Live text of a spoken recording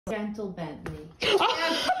Gentle Bentley.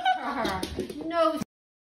 No.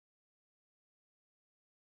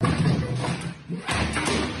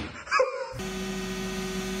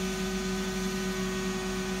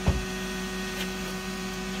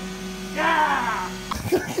 Yeah!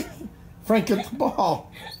 Frank, get the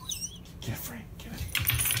ball. Get Frank, get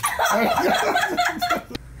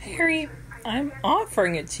it. Harry, I'm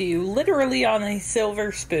offering it to you literally on a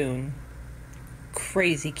silver spoon.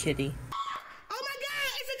 Crazy kitty. Oh my God,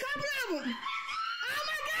 it's a couple of them. Oh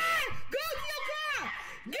my God, go to your car.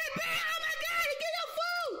 Get back. Oh my God, get your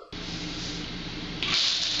food.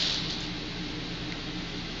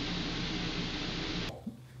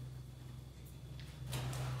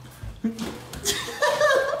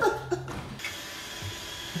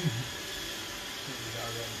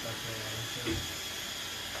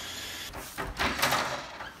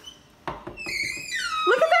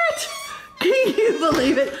 Look at that! Can you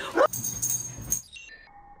believe it?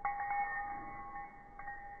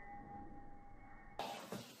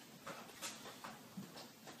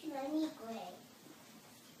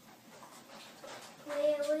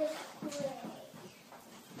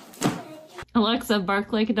 Alexa,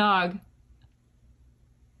 bark like a dog.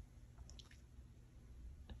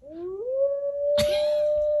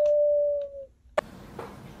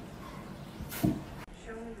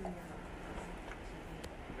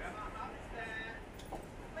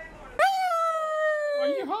 Are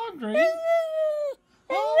you hungry?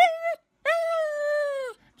 Oh.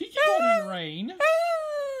 Did you go in the rain?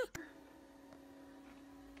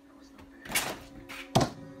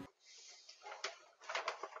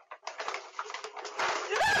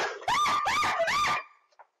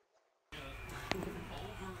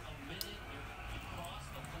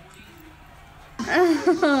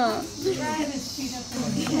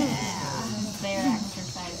 They're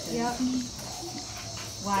exercises. Yep.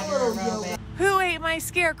 Water aerobic. Who ate my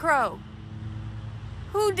scarecrow?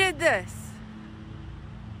 Who did this?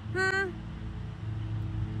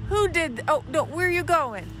 Who did? Oh, no, where are you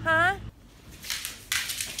going? Huh?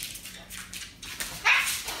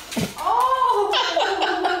 Oh!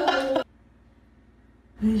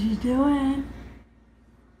 What's she doing?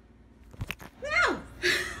 No!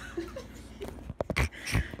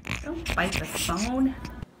 Don't bite the phone.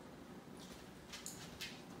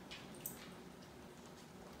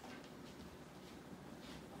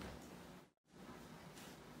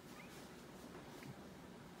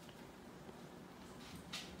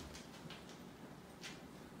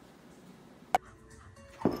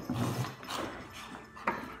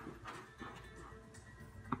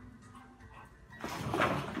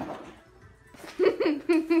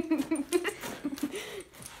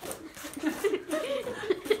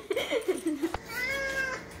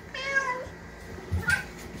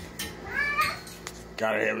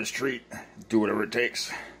 Gotta have his treat. Do whatever it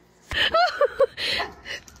takes.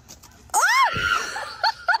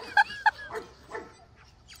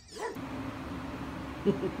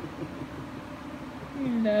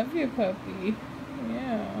 Love you, puppy.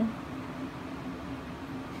 Yeah.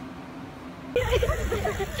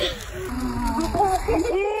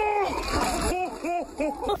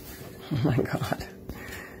 Oh my God.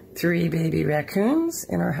 3 baby raccoons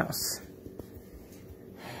in our house.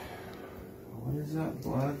 What is that,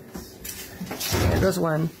 blood? There goes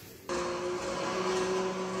one.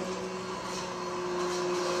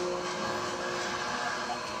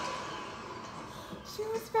 She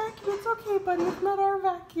was vacuum. It's okay, buddy. It's not our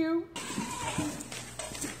vacuum.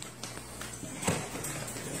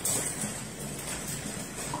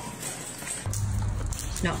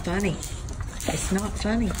 It's not funny. It's not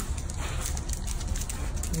funny.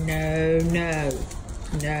 No, no,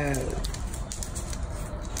 no.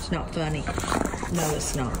 It's not funny. No,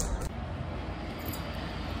 it's not.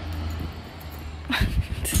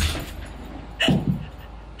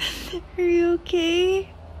 Are you okay?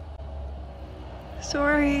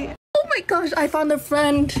 Sorry. Oh my gosh, I found a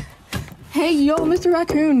friend. Hey, yo, Mr.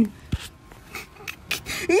 Raccoon.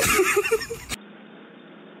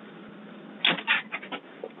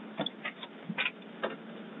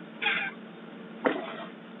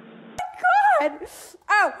 God!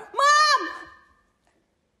 Oh, Mom!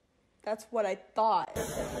 That's what I thought.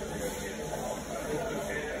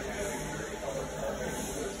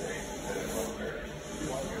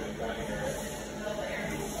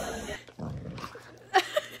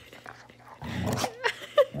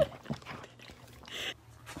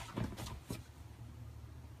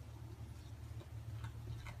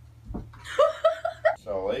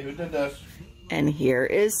 Sully, who did this? And here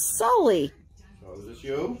is Sully. So is this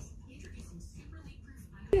you?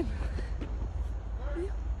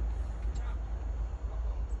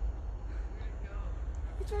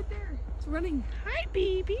 What's wrong right there. It's running. Hi,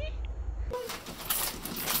 baby.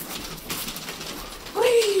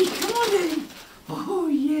 Wait, come on in. Oh,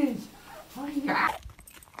 yes. Oh, yeah.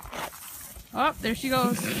 Oh, there she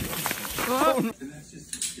goes. Oh. And that's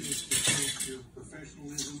just your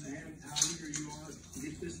professionalism and how eager you are to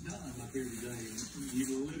get this done up here today.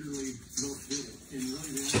 You literally both did it. And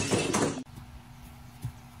really,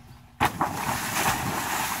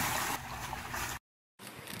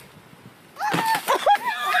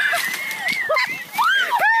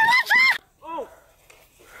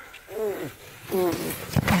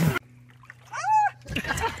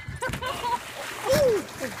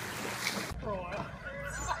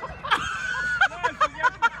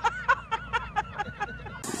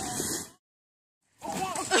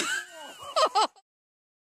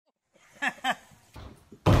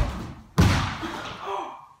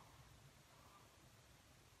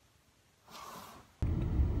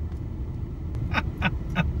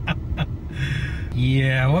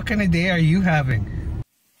 yeah, what kind of day are you having?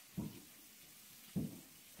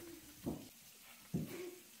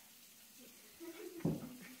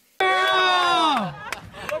 Oh!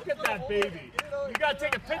 Look at that baby. You gotta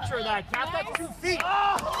take a picture of that cat. That's 2 feet.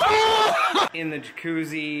 In the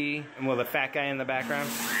jacuzzi, and well, the fat guy in the background.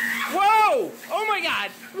 Whoa! Oh my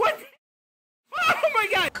god! What? Oh my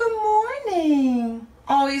god! Good morning.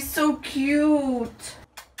 Oh, he's so cute.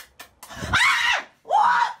 Ah!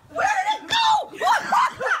 What? Where did it go?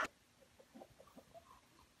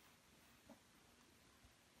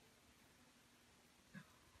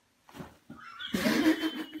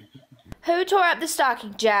 Who tore up the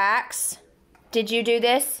stocking jacks? Did you do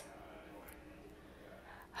this?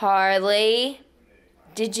 Harley,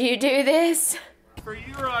 did you do this? For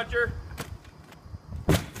you, Roger.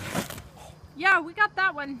 Yeah, we got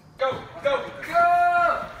that one. Go, go,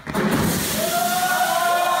 go!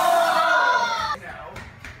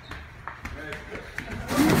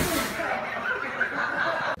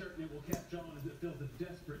 certainly will catch on as it feels a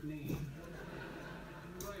desperate need.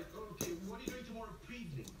 Right, okay, what are you doing tomorrow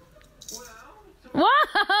evening? Well,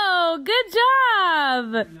 Whoa! Good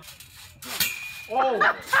job! Oh!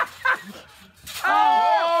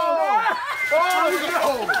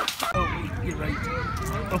 Oh, you're right.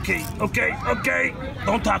 Okay, okay, okay.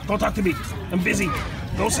 Don't talk to me. I'm busy.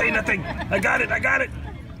 Don't say nothing. I got it.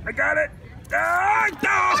 Ah,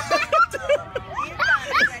 no!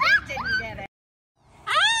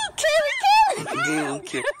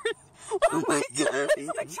 Okay. Oh my god.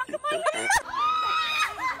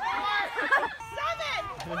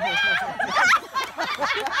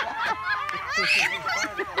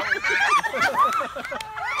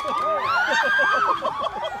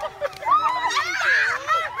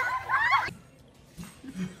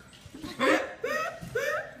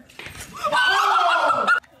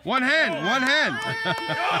 One hand, one hand.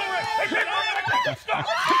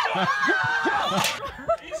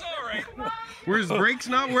 He's all right. Were his brakes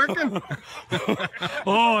not working?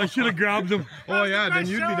 Oh, I should have grabbed him. Oh yeah, then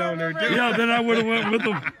you'd be down there too. Yeah, then I would have went with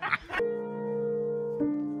him.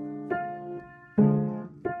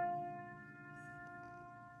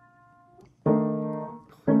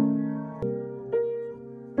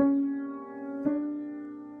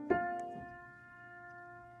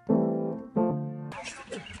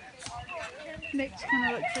 Nick's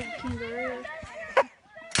kind of looks like a kangaroo.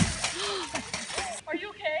 Are you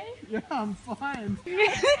okay? Yeah, I'm fine. I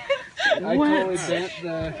totally bent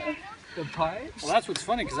the pipe. Well, that's what's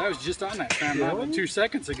funny because I was just on that tram about 2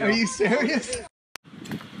 seconds ago. Are you serious?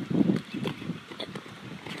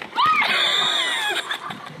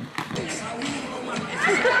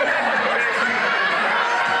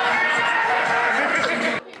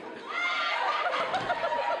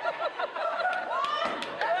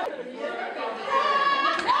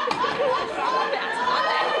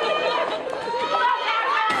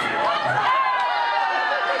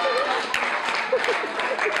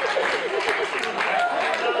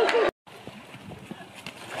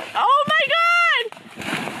 Oh my god!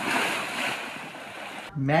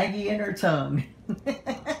 Maggie and her tongue.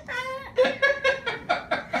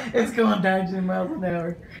 It's going 19 miles an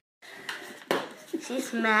hour.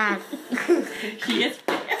 She's mad. She is.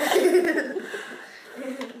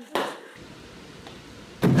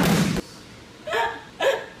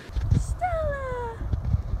 Stella!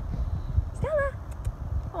 Stella!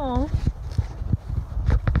 Oh.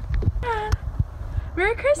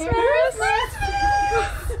 Merry Christmas! Merry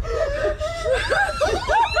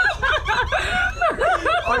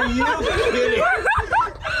Are you kidding?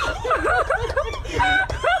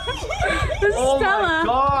 This is Oh Stella. my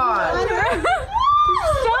god!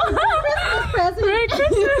 Stella! Merry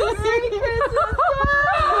Christmas! Merry Christmas!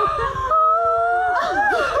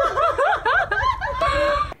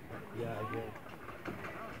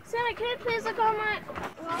 please look on my...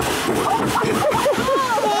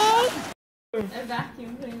 A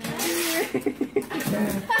vacuum cleaner.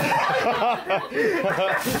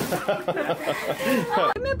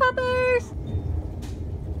 Come here, puppers.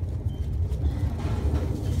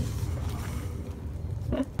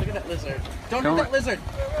 Look at that lizard. Don't hit that lizard.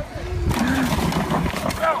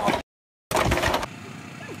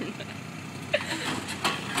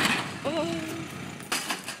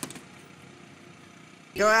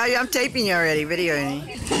 Go out, I'm taping you already, videoing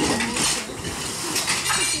you.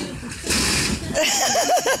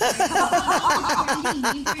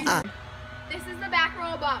 This is the back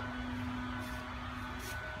row bump.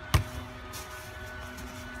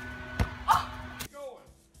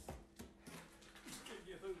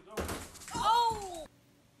 Oh!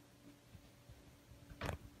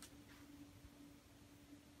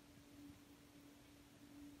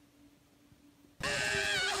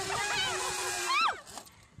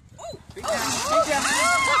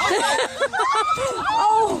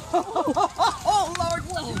 Oh, Lord,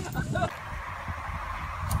 Lord.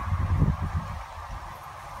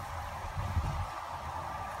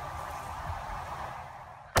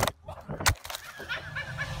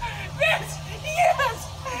 Yes! Yes!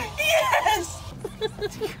 Yes!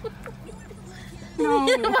 No.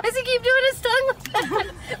 Why does he keep doing his tongue like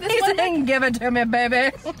that? He's saying, give it to me,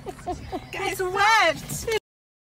 baby. It's wet.